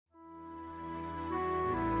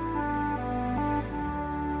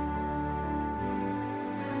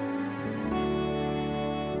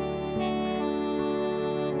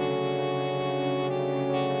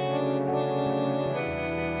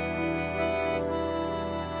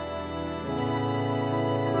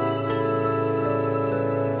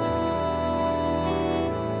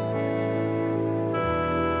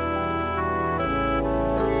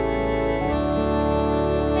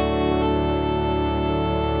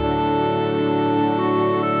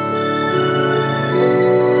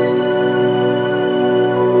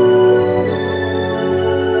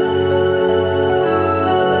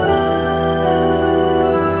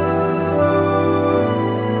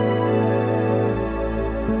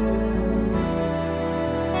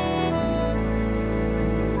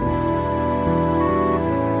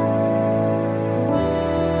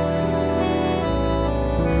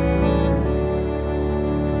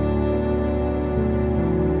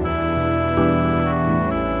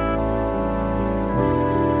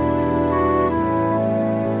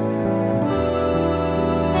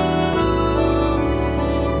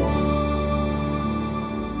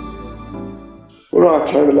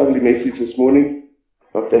I have a lovely message this morning,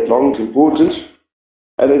 not that long, it's important,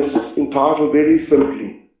 and it's entitled very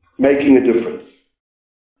simply, Making a Difference.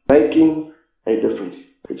 Making a difference.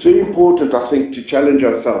 It's very important, I think, to challenge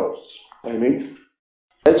ourselves. Amen.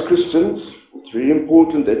 As Christians, it's very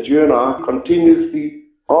important that you and I continuously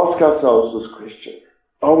ask ourselves this question.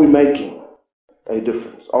 Are we making a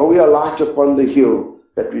difference? Are we a light upon the hill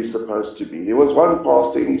that we're supposed to be? There was one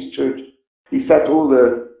pastor in his church. He sat all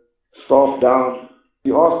the staff down. He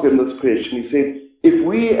asked them this question. He said, if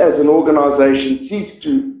we as an organization cease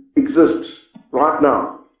to exist right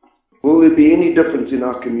now, will there be any difference in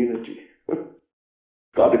our community?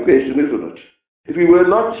 Quite a question, isn't it? If we were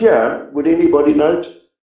not here, would anybody know it?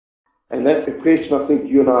 And that's a question I think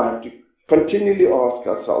you and I have to continually ask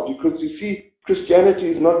ourselves, because you see, Christianity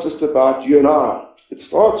is not just about you and I. It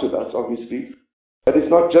starts with us, obviously, but it's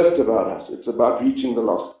not just about us. It's about reaching the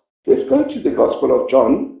lost. Let's go to the Gospel of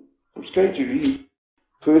John. I'm just going to read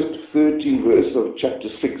first 13 verses of chapter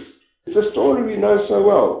 6. It's a story we know so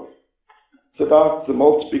well. It's about the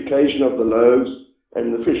multiplication of the loaves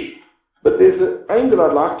and the fish. But there's an angle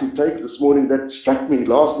I'd like to take this morning that struck me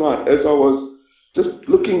last night as I was just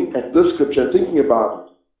looking at this scripture and thinking about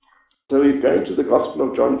it. So we're going to the Gospel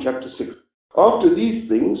of John chapter 6. After these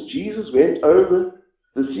things, Jesus went over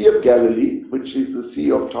the Sea of Galilee, which is the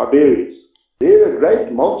Sea of Tiberias. There a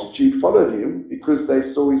great multitude followed him because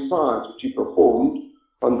they saw his signs which he performed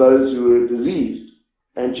on those who were diseased.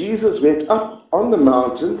 And Jesus went up on the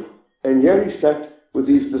mountain, and here he sat with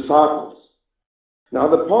his disciples. Now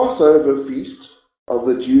the Passover feast of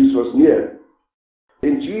the Jews was near.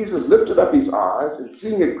 Then Jesus lifted up his eyes, and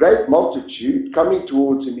seeing a great multitude coming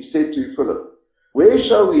towards him, he said to Philip, where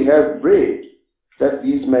shall we have bread that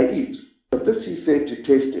these may eat? But this he said to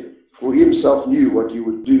test him, for he himself knew what he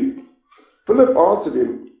would do. Philip answered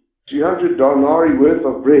him, 200 denarii worth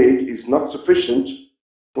of bread is not sufficient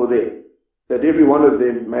for them, that every one of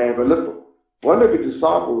them may have a little. One of his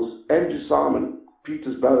disciples, Andrew, Simon,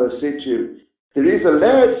 Peter's brother, said to him, there is a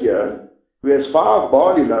lad here who has 5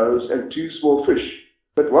 barley loaves and 2 small fish,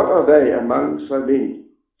 but what are they among so many?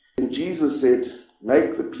 And Jesus said,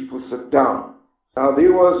 make the people sit down. Now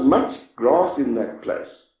there was much grass in that place,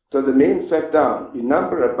 so the men sat down, in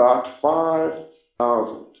number about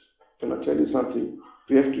 5,000. Can I tell you something? If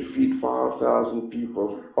you have to feed 5,000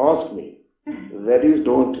 people, ask me. That is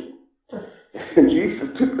daunting. And Jesus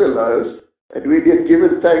took the loaves, and when he had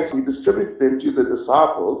given thanks, he distributed them to the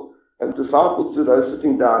disciples, and the disciples to those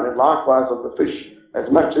sitting down, and likewise of the fish,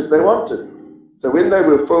 as much as they wanted. So when they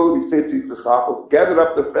were full, he said to his disciples, gather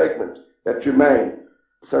up the fragments that remain,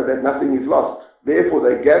 so that nothing is lost. Therefore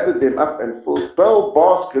they gathered them up and filled 12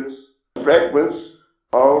 baskets, fragments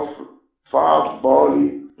of 5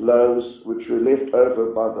 barley loaves, which were left over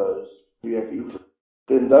by those who had eaten.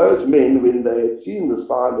 Then those men, when they had seen the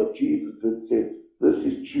sign that Jesus had said, this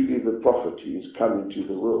is truly the prophet who is coming to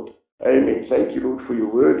the world. Amen. Thank you, Lord, for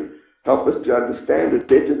your word. Help us to understand it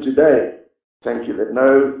better today. Thank you that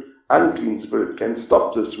no unclean spirit can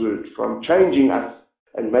stop this word from changing us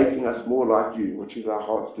and making us more like you, which is our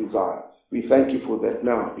heart's desire. We thank you for that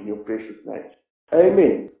now in your precious name.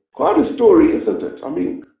 Amen. Quite a story, isn't it? I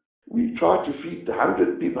mean, we try to feed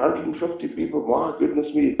 100 people, 150 people. My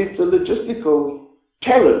goodness me. It's a logistical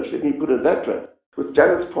challenge, let me put it that way. With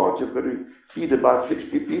Janet's party, I've got to feed about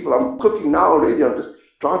 60 people. I'm cooking now already. I'm just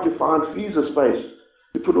trying to find freezer space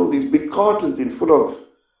to put all these big cartons in full of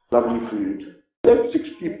lovely food. That's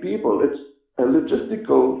 60 people. It's a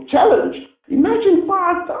logistical challenge. Imagine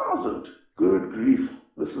 5,000. Good grief.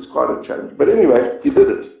 This is quite a challenge. But anyway, he did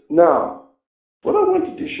it. Now, what I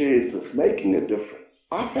wanted to share is this, making a difference.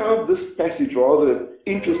 I found this passage rather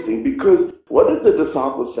interesting because what did the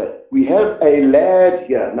disciples say? We have a lad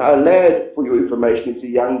here. Now, a lad, for your information, is a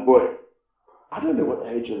young boy. I don't know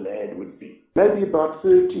what age a lad would be. Maybe about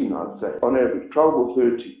 13, I'd say, on average, 12 or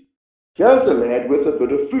 13. Here's a lad with a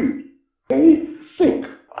bit of food. Can you think?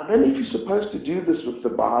 I don't know if you're supposed to do this with the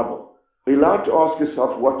Bible. Are you allowed to ask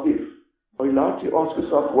yourself, what if? Are you allowed to ask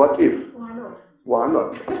yourself, what if? Why not? Why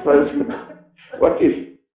not? I suppose. What if?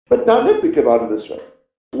 But now let's think about it this way.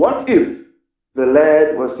 What if the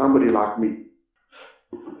lad was somebody like me?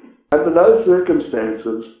 Under no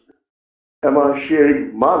circumstances am I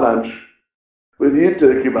sharing my lunch with you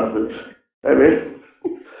turkey muffins. Amen.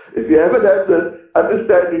 If you haven't had the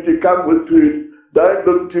understanding to come with food, don't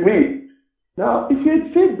look to me. Now, if he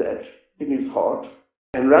had said that in his heart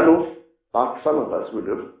and run off, like some of us would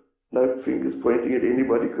have, no fingers pointing at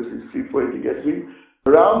anybody because he's three pointing at me,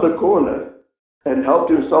 around the corner and helped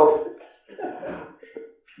himself,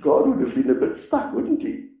 God would have been a bit stuck, wouldn't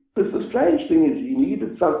he? Because the strange thing is he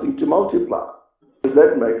needed something to multiply. Does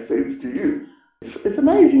that make sense to you? It's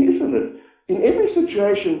amazing, isn't it? In every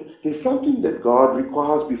situation, there's something that God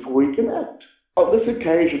requires before he can act. On this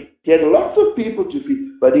occasion, he had lots of people to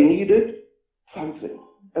feed, but he needed something.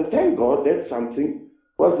 And thank God that something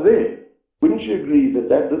was there. Wouldn't you agree that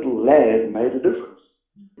that little lad made a difference?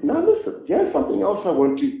 Now listen, here's something else I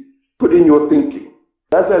want to put in your thinking.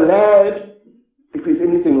 Does a lad, if he's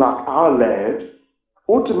anything like our lad,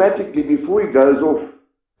 automatically before he goes off,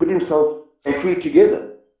 put himself and food together?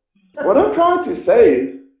 What I'm trying to say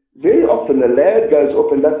is, very often a lad goes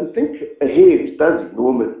off and doesn't think ahead, does he,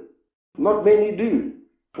 normally? Not many do.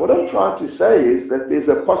 What I'm trying to say is that there's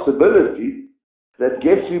a possibility that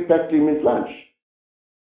guess who packed him his lunch?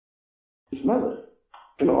 His mother.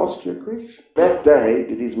 Can I ask you a question? That day,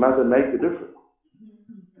 did his mother make a difference?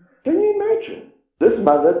 Can you imagine this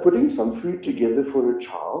mother putting some food together for a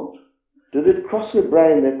child? Did it cross her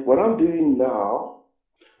brain that what I'm doing now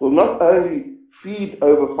will not only feed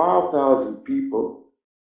over 5,000 people,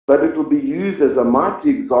 but it will be used as a mighty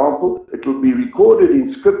example, it will be recorded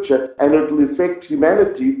in Scripture, and it will affect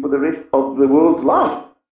humanity for the rest of the world's life?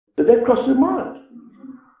 Did that cross your mind?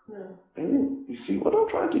 And you see, what I'm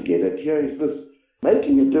trying to get at here is this.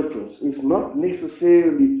 Making a difference is not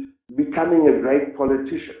necessarily becoming a great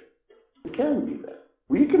politician. It can be that.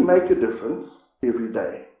 We can make a difference every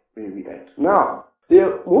day, where we act. Now,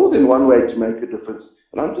 there are more than one way to make a difference,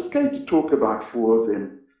 and I'm just going to talk about 4 of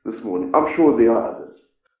them this morning. I'm sure there are others.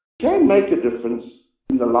 We can make a difference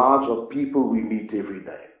in the lives of people we meet every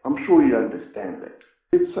day. I'm sure you understand that.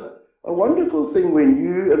 It's a wonderful thing when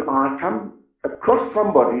you and I come across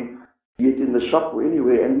somebody, be it in the shop or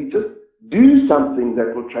anywhere, and we just do something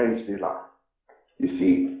that will change their life. You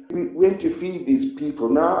see, we went to feed these people.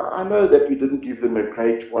 Now, I know that we didn't give them a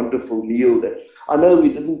great, wonderful meal. I know we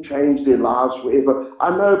didn't change their lives forever.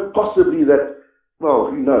 I know possibly that,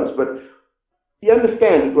 well, who knows, but you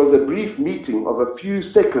understand it was a brief meeting of a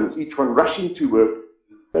few seconds, each one rushing to work,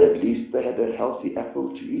 but at least they had a healthy apple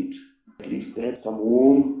to eat. At least they had some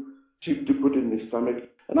warm soup to put in their stomach.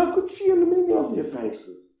 And I could see on many of their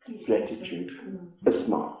faces gratitude, a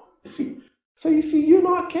smile. See? So you see, you and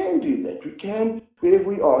I can do that. We can wherever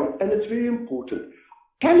we are, and it's very important.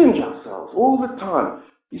 Challenge ourselves all the time.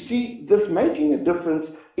 You see, this making a difference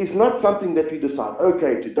is not something that we decide,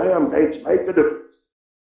 okay, today I'm going to make a difference.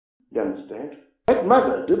 You understand? That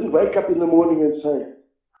mother didn't wake up in the morning and say,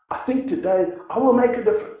 I think today I will make a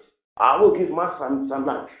difference. I will give my son some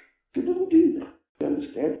lunch. She didn't do that. You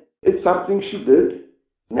understand? It's something she did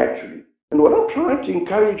naturally. And what I'm trying to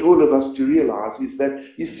encourage all of us to realize is that,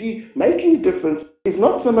 you see, making a difference is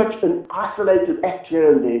not so much an isolated act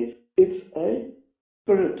here and there. It's a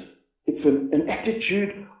spirit. It's an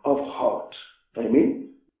attitude of heart.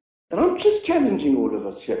 Amen? And I'm just challenging all of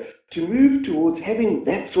us here to move towards having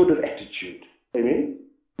that sort of attitude. Amen?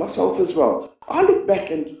 Myself as well. I look back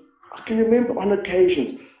and I can remember on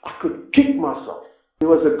occasions I could kick myself. There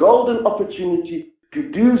was a golden opportunity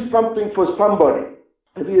to do something for somebody.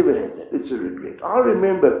 Have you ever had that? It's a regret. I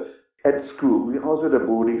remember at school, I was at a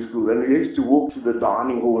boarding school, and we used to walk to the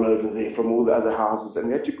dining hall over there from all the other houses, and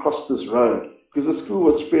we had to cross this road, because the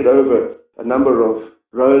school was spread over a number of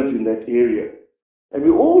roads in that area. And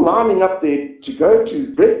we were all lining up there to go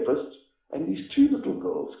to breakfast, and these 2 little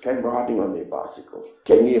girls came riding on their bicycles.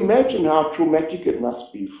 Can you imagine how traumatic it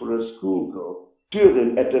must be for a schoolgirl? 2 of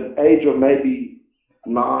them at an age of maybe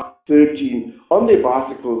 9, 13, on their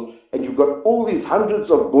bicycles, and you've got all these hundreds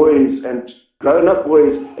of boys and grown-up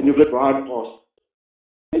boys, and you've got to ride past.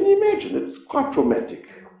 Can you imagine? It's quite traumatic,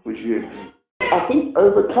 would you agree? I think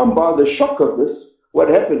overcome by the shock of this, what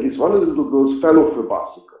happened is one of the little girls fell off her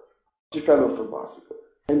bicycle. She fell off her bicycle.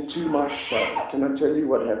 And to my shame, can I tell you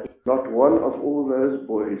what happened? Not one of all those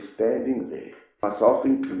boys standing there, myself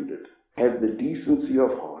included, had the decency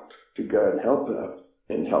of heart to go and help her up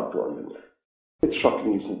and help her on the way. It's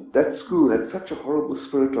shocking, isn't it? That school had such a horrible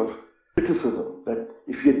spirit of criticism that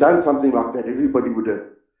if you had done something like that, everybody would have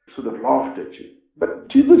sort of laughed at you. But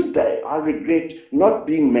to this day, I regret not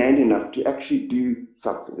being man enough to actually do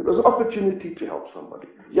something. It was an opportunity to help somebody.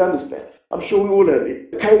 You understand? I'm sure we all have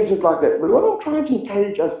occasions like that. But what I'm trying to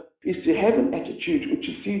encourage us is to have an attitude which,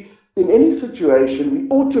 you see, in any situation, we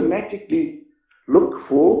automatically look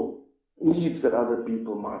for needs that other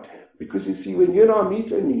people might have. Because, you see, when you and I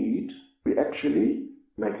meet a need, we actually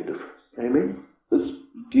make a difference. Amen? This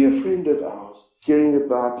dear friend of ours, hearing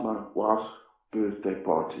about my wife's birthday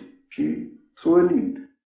party, she saw a need,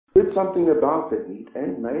 did something about that need,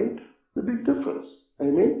 and made a big difference.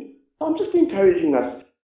 Amen? I'm just encouraging us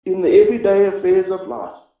in the everyday affairs of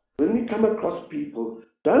life. When we come across people,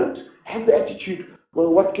 don't have the attitude, well,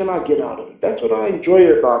 what can I get out of it? That's what I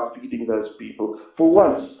enjoy about feeding those people. For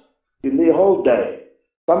once, in their whole day,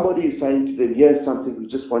 somebody is saying to them, here's something we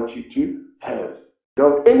just want you to have.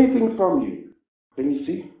 Don't anything from you. Can you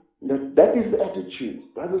see? That is the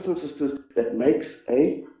attitude, brothers and sisters, that makes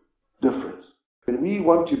a difference. When we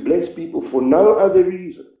want to bless people for no other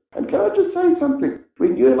reason. And can I just say something?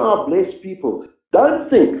 When you and I bless people, don't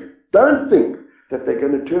think that they're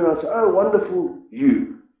going to turn around and say, oh, wonderful,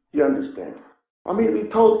 you. You understand? I mean, we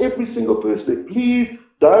told every single person, please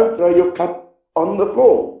don't throw your cup on the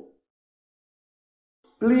floor.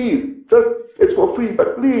 Please, it's for free,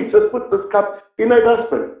 but please just put this cup in a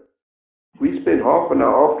dustbin. We spent half an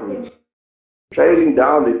hour afterwards trailing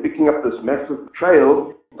down there, picking up this massive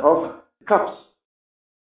trail of cups.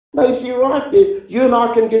 Now, you see, right there, you and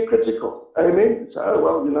I can get critical. Amen? So, oh,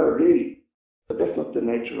 well, really. But that's not the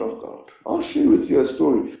nature of God. I'll share with you a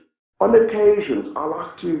story. On occasions, I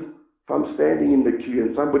like to, if I'm standing in the queue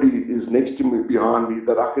and somebody is next to me, behind me,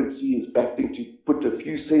 that I can see is backing to put a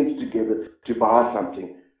few cents together to buy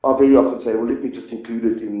something, I'll very often say, well, let me just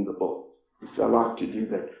include it in the bill. So I like to do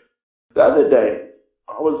that. The other day,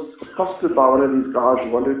 I was accosted by one of these guys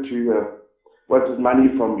who wanted money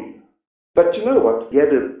from me. But you know what? He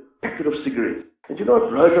had a packet of cigarettes. And you know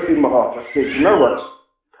what rose up in my heart? I said, you know what?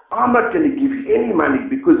 I'm not going to give you any money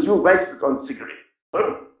because you'll waste it on cigarettes.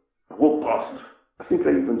 I walked past. I think I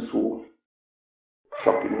even saw.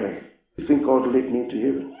 Shocking me. You think God will let me into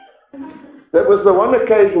heaven? That was the one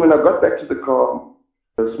occasion when I got back to the car,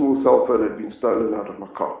 a small cell phone had been stolen out of my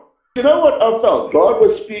car. You know what I felt? God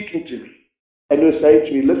was speaking to me. And he was saying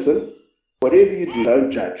to me, listen, whatever you do,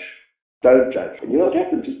 don't judge. Don't judge. And you know what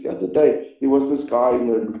happened just the other day? There was this guy in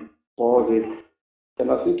the bar there, and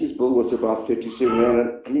I think his bill was about 37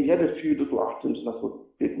 rand, and he had a few little items, and I thought,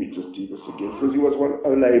 let me just do this again, because he was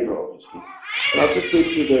a labourer, obviously. And I just said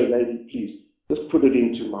to the lady, please, just put it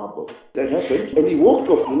into my bill. That happened, and he walked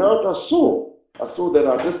off. You know what I saw? I saw that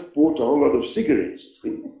I just bought a whole lot of cigarettes.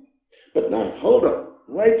 But no, hold on,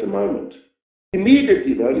 wait a moment.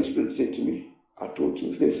 Immediately, the Holy Spirit said to me, I taught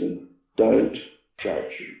you this lesson, don't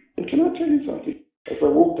judge. And can I tell you something? As I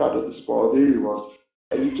walked out of the spa, there he was,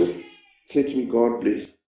 and he just said to me, God bless.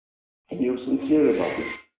 And he was sincere about this.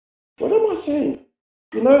 What am I saying?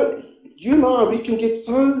 You and I, we can get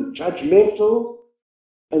so judgmental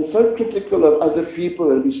and so critical of other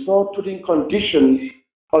people, and we start putting conditions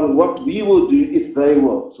on what we will do if they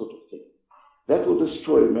will, sort of thing. That will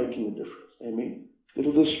destroy making a difference. Amen? It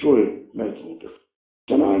will destroy making a difference.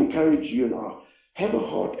 Can I encourage you and I, have a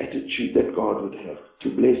heart attitude that God would have to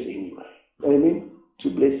bless anyway. Amen? To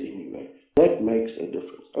bless anyway. That makes a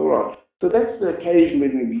difference. All right. So that's the occasion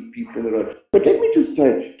when we meet people in the road. But let me just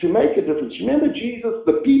say, to make a difference, remember Jesus,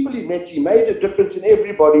 the people he met, he made a difference in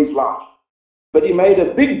everybody's life. But he made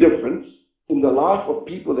a big difference in the life of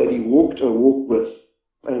people that he walked with.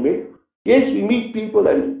 Amen? Yes, we meet people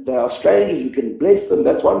and they are strangers, we can bless them,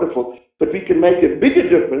 that's wonderful. But we can make a bigger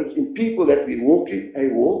difference in people that we walk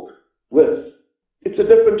with. It's a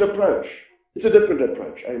different approach. It's a different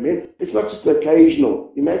approach. Amen? It's not just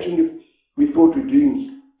occasional. Imagine if we thought we're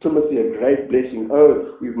doing Timothy a great blessing.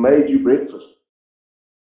 Oh, we've made you breakfast.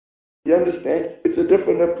 You understand? It's a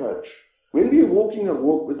different approach. When we're walking a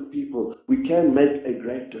walk with people, we can make a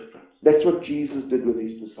great difference. That's what Jesus did with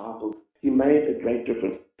his disciples. He made a great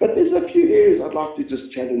difference. But there's a few areas I'd like to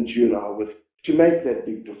just challenge you and I with to make that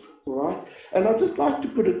big difference. All right? And I'd just like to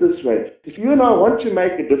put it this way. If you and I want to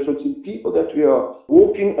make a difference in people that we are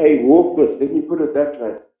walking a walk with, let me put it that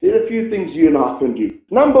way, there are a few things you and I can do.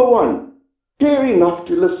 Number one, care enough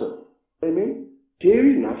to listen. Amen? Care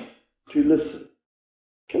enough to listen.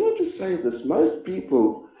 Can I just say this? Most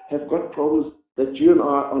people have got problems that you and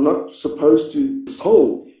I are not supposed to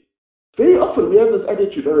solve. Very often we have this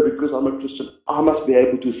attitude, oh, because I'm a Christian, I must be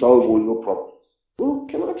able to solve all your problems. Well,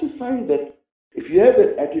 can I just say that if you have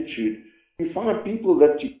that attitude, you find people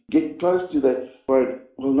that you get close to that point,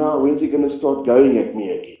 well, now, when's he going to start going at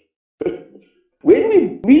me again? When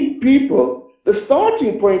we meet people, the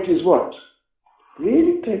starting point is what?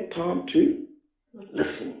 Really take time to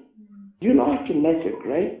listen. You and I can make a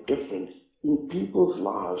great difference in people's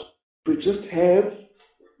lives. We just have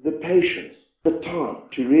the patience, the time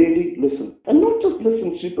to really listen. And not just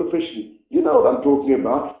listen superficially. You know what I'm talking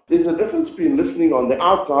about. There's a difference between listening on the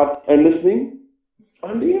outside and listening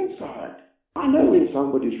on the inside. I know when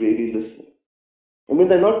somebody's really listening. And when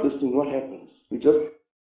they're not listening, what happens? We just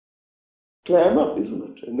clam up, isn't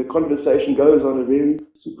it? And the conversation goes on a very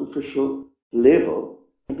superficial level,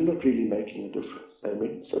 and we're not really making a difference.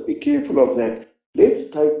 Amen? So be careful of that. Let's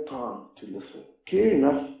take time to listen. Care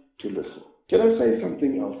enough to listen. Can I say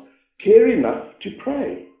something else? Care enough to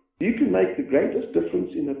pray. You can make the greatest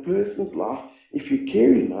difference in a person's life if you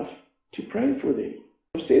care enough to pray for them.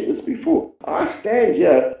 I've said this before. I stand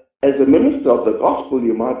here as a minister of the gospel,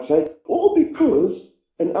 you might say, all because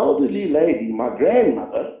an elderly lady, my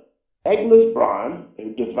grandmother, Agnes Bryan,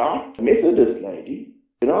 a devout Methodist lady,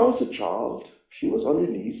 when I was a child, she was on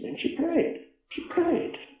her knees and she prayed. She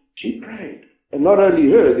prayed. She prayed. And not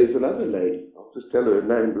only her, there's another lady. I'll just tell her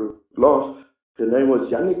name last. Her name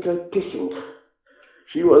was Janica Tissing.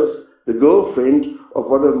 She was the girlfriend of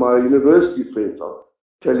one of my university friends. I'll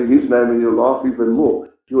tell you his name and you'll laugh even more.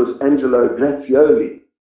 He was Angelo Grazioli.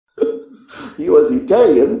 He was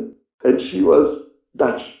Italian and she was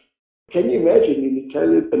Dutch. Can you imagine an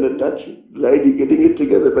Italian and a Dutch lady getting it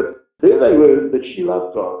together? But there they were, that she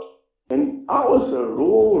loved God. And I was a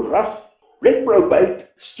raw, rough, reprobate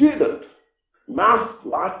student. Mouth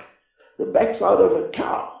like the backside of a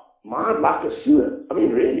cow. Mind like a sewer. I mean,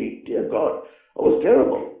 really, dear God, I was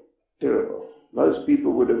terrible. Terrible. Most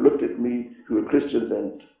people would have looked at me who were Christians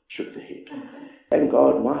and shook their head. Thank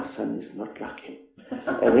God my son is not like him.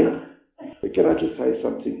 Amen. But can I just say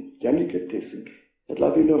something? Janica Tessink had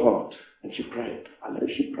love in her heart, and she prayed. I know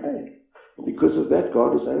she prayed. And because of that,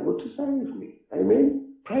 God was able to save me.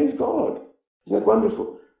 Amen. Praise God. Isn't that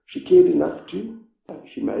wonderful? She cared enough to.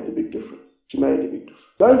 She made a big difference. She made a big difference.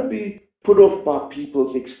 Don't be put off by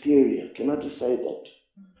people's exterior. Can I just say that?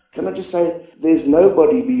 Can I just say, there's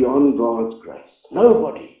nobody beyond God's grace.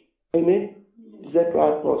 Nobody. Amen? Is that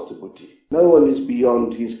right, Pastor Butti? No one is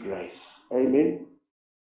beyond His grace. Amen?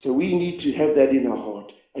 So we need to have that in our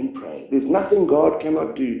heart and pray. There's nothing God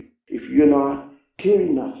cannot do if you and I care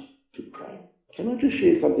enough to pray. Can I just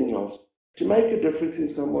share something else? To make a difference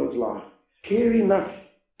in someone's life. Care enough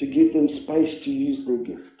to give them space to use their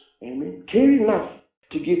gift. Amen? Care enough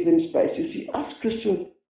to give them space. You see, us Christians,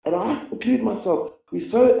 and I include myself, we're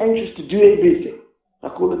so anxious to do everything. I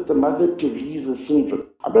call it the Mother Teresa syndrome.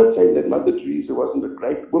 I'm not saying that Mother Teresa wasn't a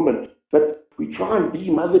great woman, but we try and be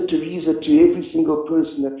Mother Teresa to every single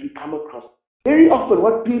person that we come across. Very often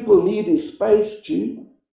what people need is space to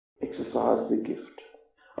exercise their gift.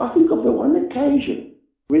 I think of the one occasion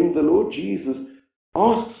when the Lord Jesus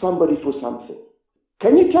asked somebody for something.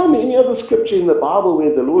 Can you tell me any other scripture in the Bible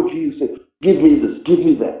where the Lord Jesus said, give me this, give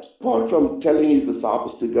me that? Apart from telling his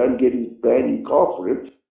disciples to go and get his brand new car for him,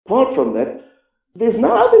 apart from that, there's no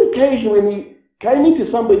other occasion when he came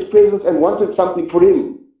into somebody's presence and wanted something for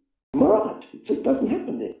him. Am I right? It just doesn't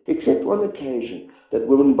happen there. Except one occasion, that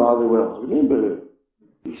woman by the well. Remember her?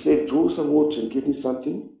 He said, draw some water and give me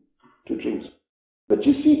something to drink. But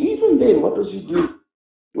you see, even then, what does he do?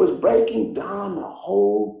 He was breaking down a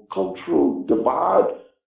whole cultural divide,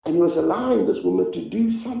 and he was allowing this woman to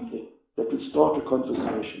do something that would start a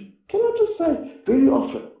conversation. Can I just say, very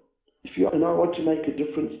often, if you and I want to make a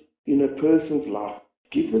difference in a person's life,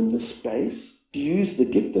 give them the space to use the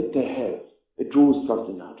gift that they have. It draws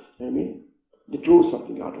something out of them. Amen? It draws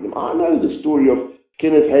something out of them. I know the story of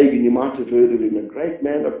Kenneth Hagin. You might have heard of him, a great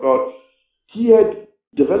man of God. He had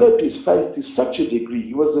developed his faith to such a degree.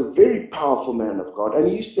 He was a very powerful man of God, and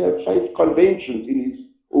he used to have faith conventions in his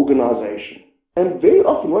organization. And very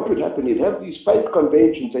often what would happen, he'd have these faith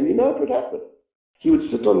conventions, and you know what would happen? He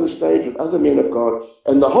would sit on the stage with other men of God,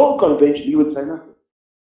 and the whole convention he would say nothing.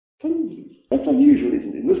 That's unusual,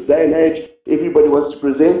 isn't it? In this day and age, everybody wants to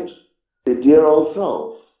present their dear old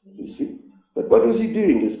selves, you see. But what was he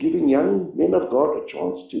doing? He was giving young men of God a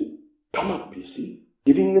chance to come up, you see.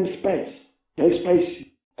 Giving them space. No space.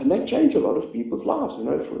 And that changed a lot of people's lives, you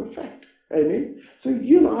know, for a fact. Amen? So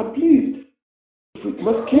you and I, please, we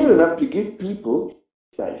must care enough to give people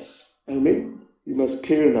space. Amen? We must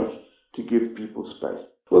care enough to give people space.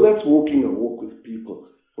 Well, that's walking a walk with people.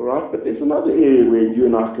 All right? But there's another area where you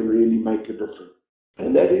and I can really make a difference.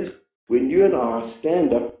 And that is when you and I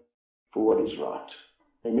stand up for what is right.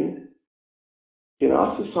 Amen? In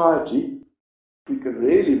our society, we can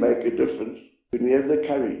really make a difference when we have the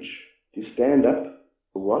courage to stand up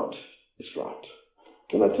for what is right.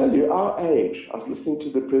 Can I tell you, our age, I was listening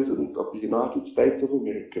to the President of the United States of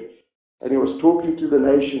America, and he was talking to the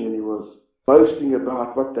nation, and he was boasting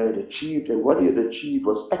about what they had achieved, and what he had achieved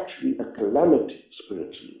was actually a calamity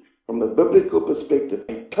spiritually. From a biblical perspective,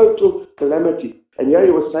 a total calamity. And here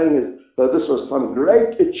he was saying as though this was some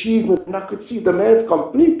great achievement, and I could see the man's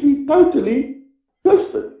completely, totally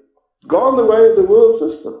twisted, gone the way of the world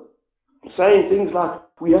system, saying things like,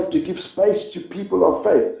 we have to give space to people of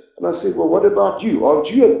faith. And I said, well, what about you?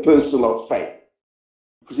 Aren't you a person of faith?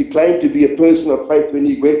 Because he claimed to be a person of faith when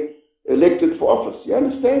he went elected for office. You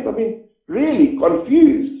understand? I mean, really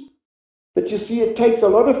confused. But you see, it takes a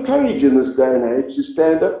lot of courage in this day and age to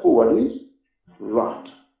stand up for what is right.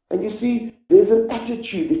 And you see, there's an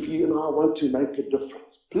attitude if you and I want to make a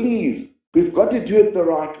difference. Please, we've got to do it the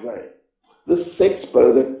right way. this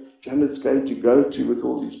expo that Janet's going to go to with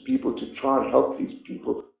all these people to try and help these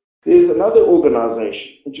people. There's another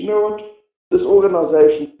organization. And you know what? This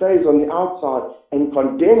organization stays on the outside and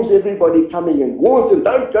condemns everybody coming and warns them,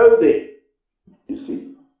 don't go there. You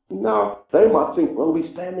see? Now, they might think, well,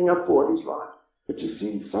 we're standing up for what is right. But you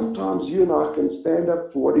see, sometimes you and I can stand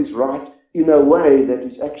up for what is right in a way that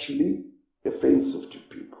is actually offensive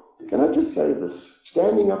to people. Can I just say this?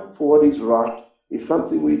 Standing up for what is right is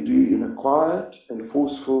something we do in a quiet and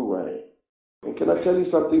forceful way. And can I tell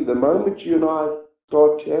you something? The moment you and I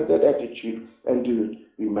start to have that attitude and do it,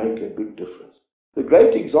 we make a big difference. The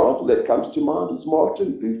great example that comes to mind is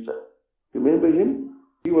Martin Luther. Remember him?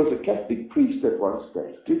 He was a Catholic priest at one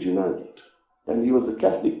stage. Did you know that? And he was a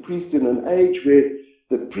Catholic priest in an age where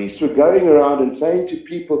the priests were going around and saying to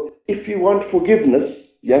people, if you want forgiveness,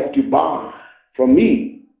 you have to buy from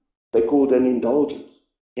me. They called an indulgence.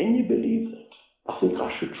 Can you believe that? I think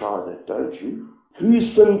I should try that, don't you? Who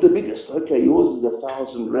sinned the biggest? Okay, yours is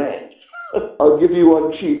 1,000 rand. I'll give you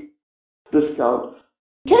one cheap discount.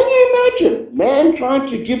 Can you imagine man trying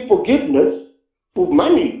to give forgiveness for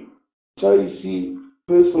money? So you see,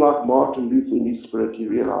 a person like Martin Luther in his spirit, he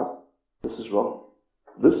realized, this is wrong.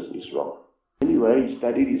 This is wrong. Anyway, he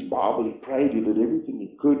studied his Bible, he prayed, he did everything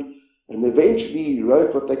he could, and eventually he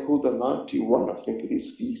wrote what they call the 91, I think it is.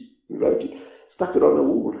 He wrote it, stuck it on the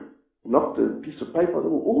wall, knocked a piece of paper on the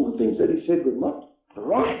wall. All the things that he said were not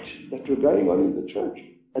right that were going on in the church.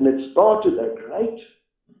 And it started a great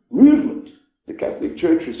movement. The Catholic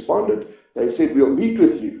Church responded. They said, we'll meet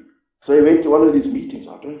with you. So he went to one of these meetings.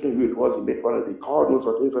 I don't know who it was. He met one of the cardinals,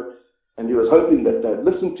 whatever. And he was hoping that they'd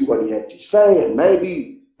listen to what he had to say and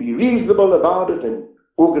maybe be reasonable about it and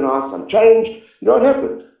organize some change. You know what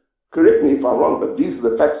happened? Correct me if I'm wrong, but these are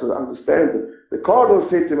the facts that I understand them. The cardinal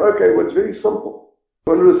said to him, okay, well, it's very simple.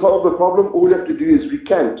 You want to resolve the problem, all you have to do is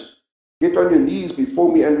recant. Get on your knees before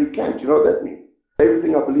me and recant. You know what that means?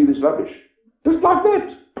 Everything I believe is rubbish. Just like that.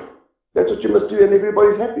 That's what you must do and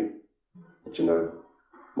everybody's happy. But you know,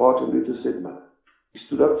 Martin Luther said no. He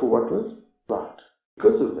stood up for what was right.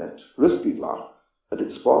 Because of that, risked his life, but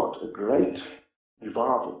it sparked a great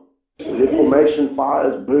revival. The Reformation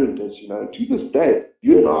fires burned, as you know. To this day,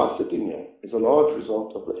 you and I are sitting here as a large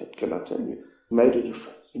result of that, can I tell you? It made a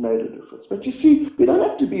difference. It made a difference. But you see, we don't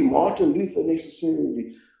have to be Martin Luther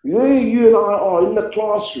necessarily. Where you and I are in the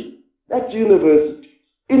classroom, at university,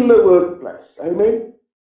 in the workplace. Amen?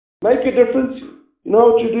 Make a difference. You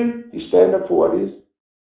know what you do? You stand up for what is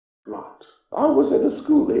right. I was at a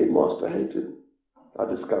school, the headmaster hated me. I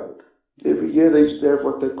discovered. Every year they used to have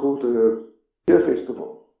what they called a beer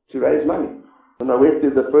festival to raise money. When I went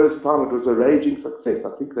there the first time, it was a raging success.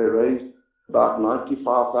 I think they raised about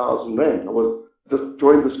 95,000 rand. I was just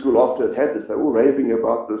joined the school after it had this. They were all raving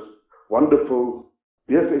about this wonderful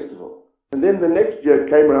beer festival. And then the next year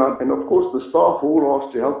came around, and of course the staff were all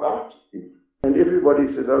asked to help out. And everybody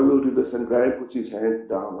says, oh, we'll do this. And Graham puts his hand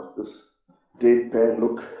down with this deadpan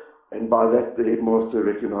look. And by that, the headmaster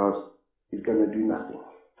recognized he's going to do nothing.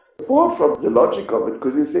 Apart from the logic of it,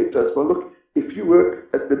 because he said to us, well, look, if you work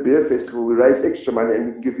at the beer festival, we raise extra money and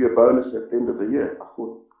we can give you a bonus at the end of the year. I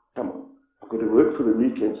thought, come on, I've got to work for the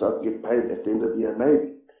weekend so I can get paid at the end of the year,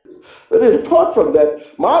 maybe. But then apart from that,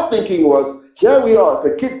 my thinking was, here we are,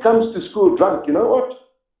 if a kid comes to school drunk, you know what?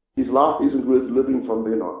 His life isn't worth living from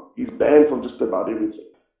then on. He's banned from just about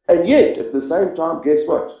everything. And yet, at the same time, guess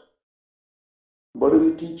what? What are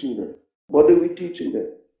we teaching them? What are we teaching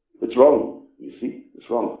them? It's wrong, you see, it's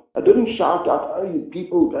wrong. I didn't shout out, oh, you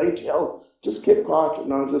people going to hell. Just kept quiet,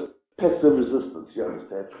 and I was just passive resistance, you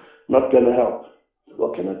understand? Not going to help.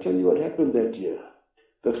 Well, can I tell you what happened that year?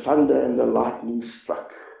 The thunder and the lightning struck.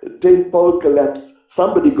 The tent pole collapsed.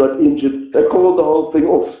 Somebody got injured. They called the whole thing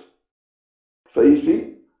off. So you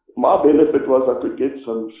see, my benefit was I could get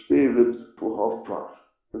some spare ribs for half price.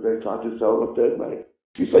 Because they tried to sell what they'd made.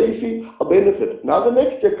 So you see, I benefited. Now the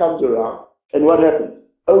next year comes around, and what happens?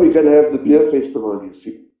 Oh, we're going to have the beer festival, you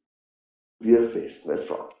see. Beer fest, that's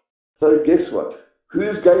right. So guess what?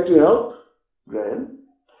 Who's going to help? Graham,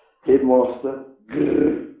 headmaster,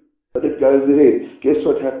 grrr. But it goes ahead. Guess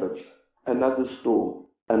what happens? Another storm,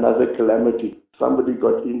 another calamity. Somebody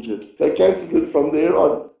got injured. They cancelled it from there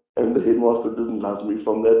on. And the headmaster didn't love me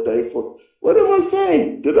from that day forth. What am I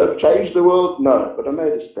saying? Did I change the world? No, but I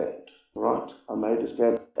made a stand. Right? I made a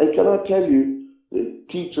stand. And can I tell you, the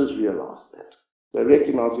teachers realized that. They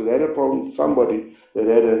recognized that they had a problem with somebody that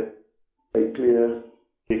had a clear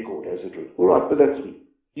record, as it were. All right, but that's me.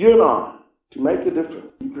 You and I, to make a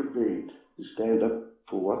difference, be prepared to stand up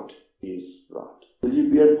for what is right. Will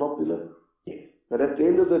you be unpopular? Yes. But at the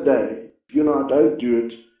end of the day, if you and I don't do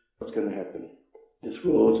it, what's going to happen? this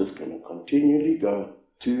world is going to continually go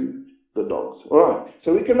to the dogs. Alright,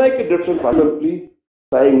 so we can make a difference by simply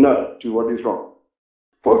saying no to what is wrong.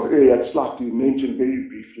 Fourth area I'd like to mention very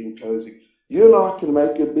briefly in closing. You and I can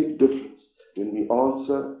make a big difference when we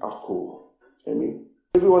answer our call. Amen.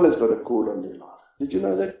 Everyone has got a call on their life. Did you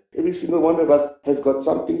know that? Every single one of us has got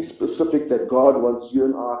something specific that God wants you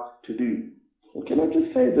and I to do. And can I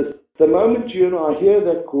just say this? The moment you and I hear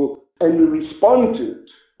that call and we respond to it,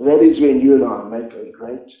 that is when you and I make a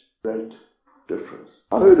great, great difference.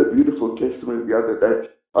 I heard a beautiful testimony the other day.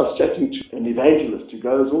 I was chatting to an evangelist who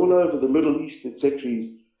goes all over the Middle East, etc.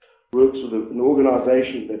 He works with an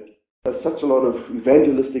organization that does such a lot of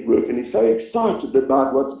evangelistic work, and he's so excited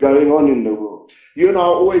about what's going on in the world. You and I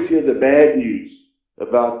always hear the bad news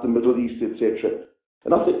about the Middle East, etc.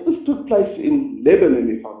 And I think this took place in Lebanon,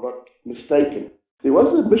 if I'm not mistaken. There was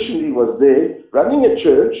a missionary was there running a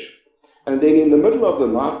church, and then in the middle of the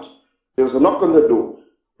night, there was a knock on the door,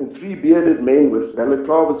 and 3 bearded men with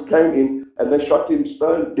balaclavas came in, and they shot him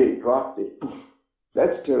stone dead right there.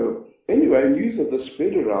 That's terrible. Anyway, news of this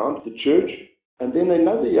spread around the church, and then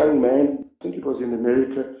another young man, I think it was in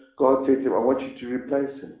America, God said to him, I want you to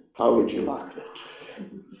replace him. How would you like that?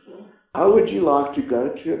 How would you like to go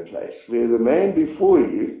to a place where the man before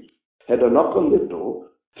you had a knock on the door,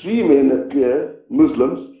 3 men appear,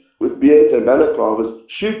 Muslims, with beards and balaclavas,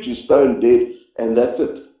 shoot you stone dead, and that's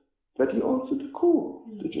it. But he answered the call.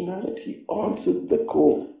 Did you know that? He answered the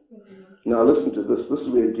call. Now listen to this. This is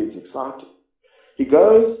where it gets exciting. He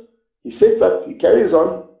goes, he sets up, he carries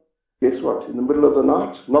on. Guess what? In the middle of the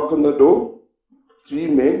night, knock on the door, 3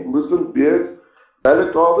 men, Muslim, beards,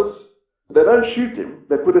 balaclavas. They don't shoot him.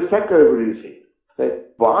 They put a sack over his head. They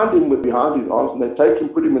bind him behind his arms, and they take him,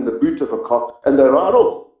 put him in the boot of a car, and they ride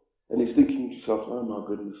off. And he's thinking to himself, oh my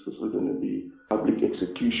goodness, this is going to be public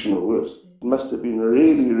execution or worse. It must have been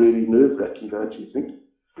really, really nerve-wracking, don't you think?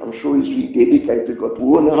 I'm sure he's rededicated, got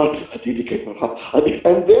worn out. I dedicate my heart.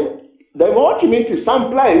 And then they march him into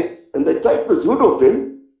some place, and they take this hood off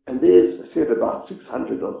him, and there's, I said, about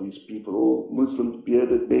 600 of these people, all Muslims,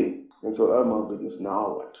 bearded men. And so, oh my goodness,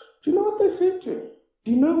 now what? Do you know what they said to him?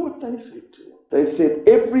 Do you know what they said to him? They said,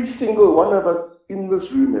 every single one of us in this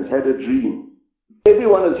room has had a dream.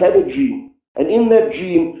 Everyone has had a dream. And in that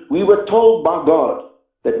dream, we were told by God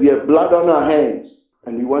that we have blood on our hands,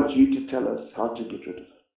 and we want you to tell us how to get rid of it.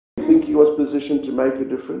 You think he was positioned to make a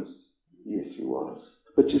difference? Yes, he was.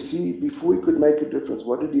 But you see, before he could make a difference,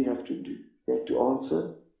 what did he have to do? He had to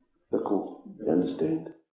answer the call. You understand?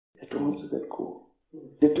 He had to answer that call.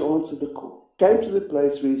 He had to answer the call. Came to the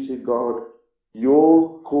place where he said, God,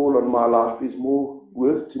 your call on my life is more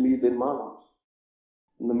worth to me than my life.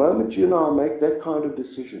 And the moment you and I make that kind of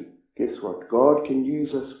decision, guess what? God can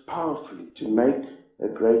use us powerfully to make a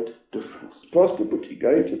great difference. Pastor Butti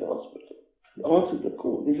going to the hospital. He answered the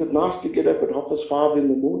call. Is it nice to get up at 5:30 in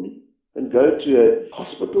the morning and go to a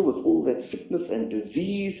hospital with all that sickness and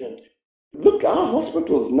disease? And look, our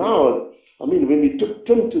hospitals now, I mean, when we took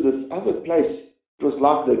Tim to this other place, it was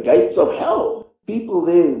like the gates of hell. People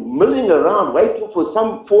there milling around, waiting for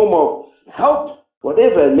some form of help,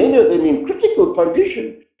 whatever, and many of them in critical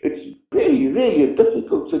condition. It's really, really a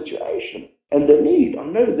difficult situation. And the need, I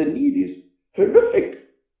know the need is horrific.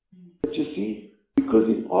 But you see, because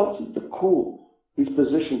he's answered the call, he's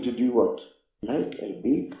positioned to do what? Make a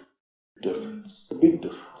big difference. A big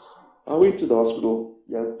difference. I went to the hospital.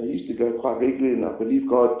 Yeah, I used to go quite regularly, and I believe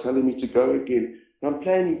God telling me to go again. And I'm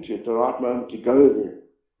planning to, at the right moment, to go there.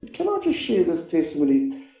 But can I just share this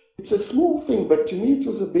testimony? It's a small thing, but to me it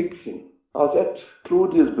was a big thing. I was at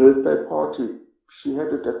Claudia's birthday party. She had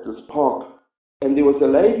it at this park. And there was a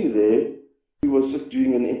lady there who was just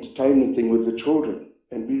doing an entertainment thing with the children.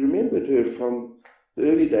 And we remembered her from the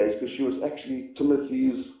early days because she was actually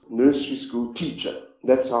Timothy's nursery school teacher.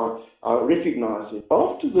 That's how I recognized her.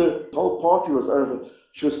 After the whole party was over,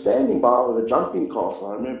 she was standing by with a jumping castle.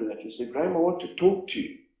 I remember that. She said, Graham, I want to talk to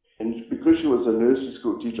you. And because she was a nursery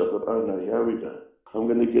school teacher, I thought, oh no, here we go. I'm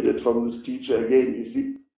going to get it from this teacher again, you see.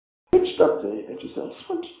 Pitched up there and she said, I just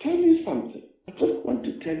want to tell you something. I just want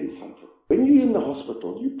to tell you something. When you were in the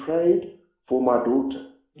hospital, you prayed for my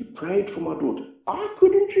daughter. You prayed for my daughter. I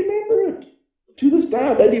couldn't remember it. To this day,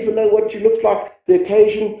 I don't even know what she looks like. The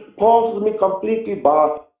occasion passes me completely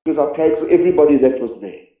by because I prayed for everybody that was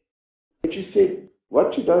there. But she said,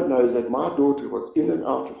 what you don't know is that my daughter was in and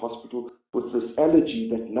out of hospital with this allergy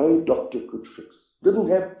that no doctor could fix. Didn't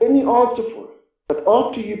have any answer for it. But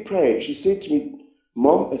after you prayed, she said to me,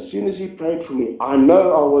 Mom, as soon as you prayed for me, I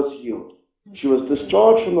know I was healed. She was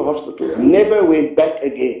discharged from the hospital, never went back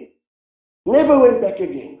again. Never went back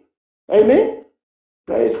again. Amen?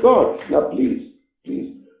 Praise God. Now please,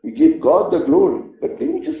 We give God the glory. But let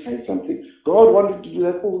me just say something. God wanted to do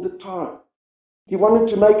that all the time. He wanted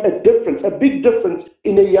to make a difference, a big difference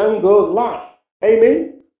in a young girl's life.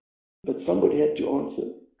 Amen? But somebody had to answer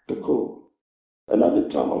the call. Another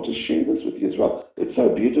time, I'll just share this with you as well. It's so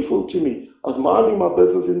beautiful to me. I was minding my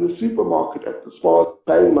business in the supermarket at the spa,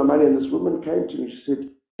 paying my money, and this woman came to me. She said,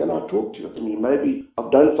 "Can I talk to you?" I said, "Maybe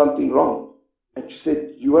I've done something wrong." And she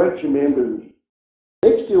said, "You won't remember me."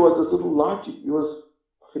 Next to her was this little lighty. He was,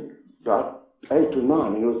 I think, about 8 or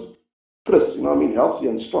 9. He was crisp, healthy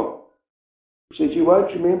and strong. She said, "You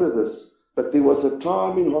won't remember this, but there was a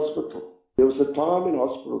time in hospital. There was a time in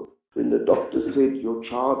hospital when the doctor said your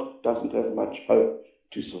child doesn't have much hope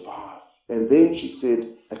to survive." And then she said,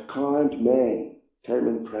 "A kind man came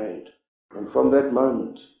and prayed. And from that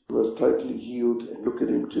moment, he was totally healed, and look at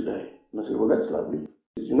him today." And I said, "Well, that's lovely."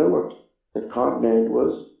 She said, "You know what? That kind man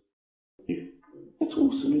was you." That's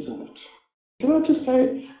awesome, isn't it? Can I just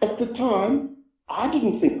say, at the time, I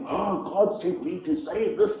didn't think, "Oh, God sent me to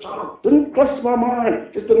save this child." Didn't cross my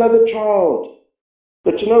mind, just another child.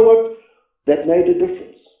 But you know what? That made a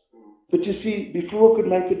difference. But you see, before it could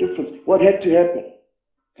make a difference, what had to happen?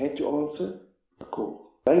 Had to answer a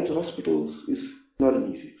call. Going to hospitals is not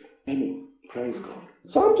an easy thing. Amen. Praise God.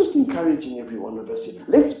 So I'm just encouraging every one of us here.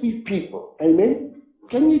 Let's be people. Amen.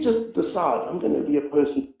 Can you just decide, I'm going to be a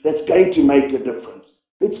person that's going to make a difference?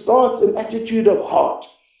 It starts an attitude of heart.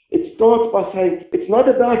 It starts by saying, it's not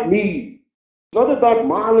about me. It's not about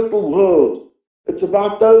my little world. It's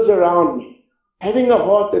about those around me. Having a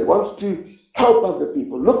heart that wants to help other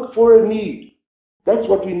people. Look for a need. That's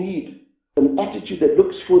what we need. An attitude that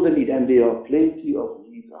looks for the need. And there are plenty of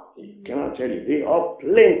needs out there. Can I tell you? There are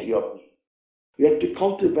plenty of needs. We have to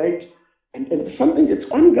cultivate and something that's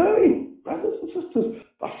ongoing. Brothers and sisters,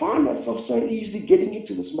 I find myself so easily getting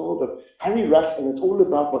into this mold of hurry rush, and it's all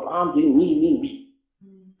about what I'm doing, me.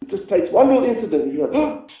 It just takes one little incident and you're like,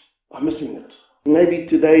 "Oh, I'm missing it." Maybe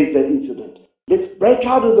today is that incident. Let's break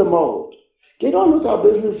out of the mold. Get on with our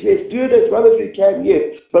business, yes. Do it as well as we can,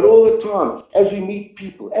 yes. But all the time, as we meet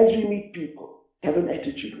people, have an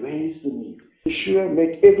attitude. Where is the need? Yeshua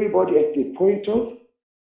met everybody at their point of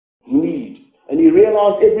need. And he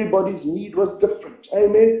realized everybody's need was different.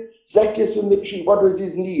 Amen. Zacchaeus in the tree, what was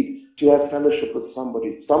his need? To have fellowship with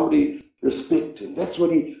somebody. Somebody respect him. That's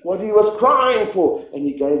what he was crying for. And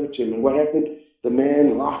he gave it to him. And what happened? The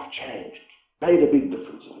man's life changed. Made a big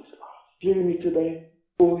difference in his life. Hearing me today?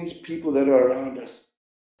 All these people that are around us,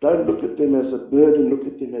 don't look at them as a burden, look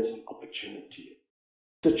at them as an opportunity.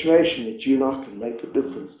 Situation that you and I can make a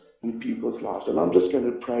difference in people's lives. And I'm just going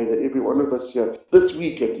to pray that every one of us here, this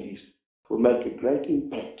week at least, will make a great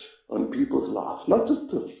impact on people's lives. Not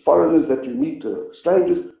just the foreigners that we meet, the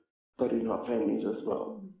strangers, but in our families as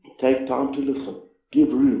well. Take time to listen. Give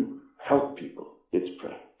room. Help people. Let's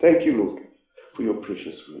pray. Thank you, Lord, for your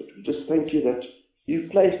precious word. We just thank you that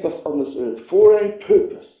you've placed us on this earth for a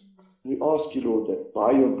purpose. We ask you, Lord, that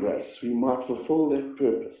by your grace we might fulfill that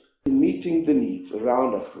purpose in meeting the needs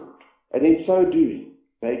around us, Lord, and in so doing,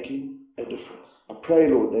 making a difference. I pray,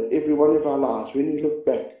 Lord, that every one of our lives, when we look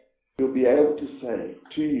back, we'll be able to say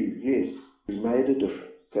to you, yes, we made a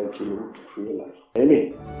difference. Thank you, Lord, for your love.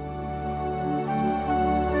 Amen.